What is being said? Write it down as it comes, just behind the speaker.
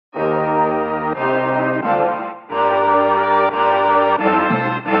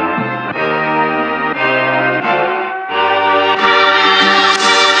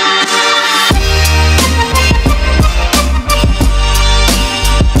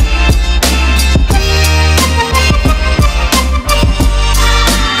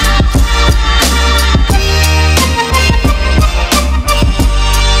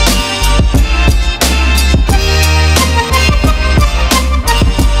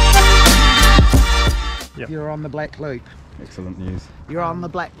You're on the black loop. Excellent news. You're on the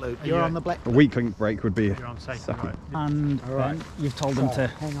black loop. You're on the black A loop. weak link break would be. You're on safety, right? And then you've told them to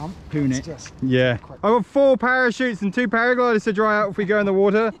hang on. poon it. Yeah. I've got 4 parachutes and 2 paragliders to dry out if we go in the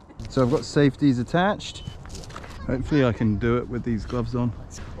water. So I've got safeties attached. Hopefully I can do it with these gloves on.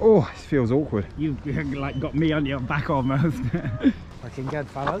 Oh, it feels awkward. You've like got me on your back almost. Looking good,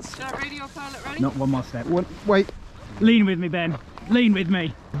 fellas. Is that radio pilot ready? Not one more step. Wait. Lean with me, Ben. Lean with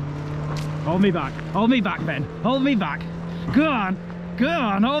me. Hold me back. Hold me back, Ben. Hold me back. Go on. Go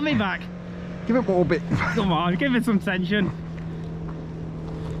on. Hold me back. Give it more bit. Come on. Give it some tension.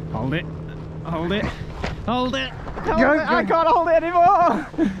 Hold it. Hold it. Hold it. Hold it. I can't hold it anymore.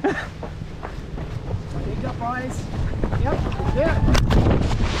 Pick up, boys. Yep. Yeah.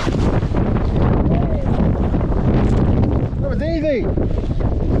 That was easy,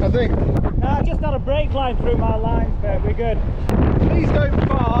 I think. No, I just got a brake line through my lines, but we're good. Please don't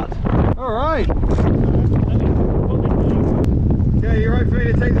fart. All right. Yeah, you right for me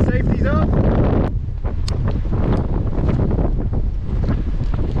to take the safeties off?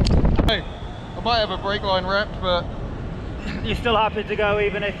 Hey, I might have a brake line wrapped, but... You're still happy to go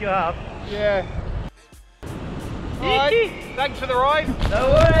even if you have? Yeah. Alright, thanks for the ride.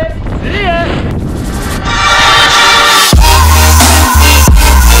 No worries. See ya.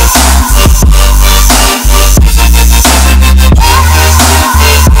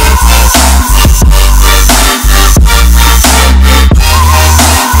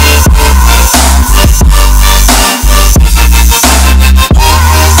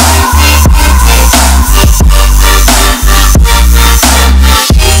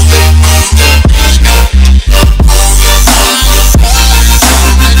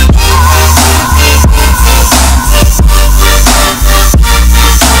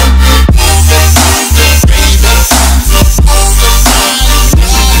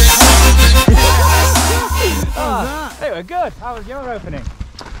 Good. How was your opening?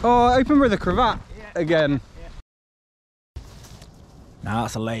 Oh, I opened with a cravat again. No,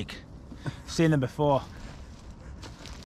 that's a lake. Seen them before.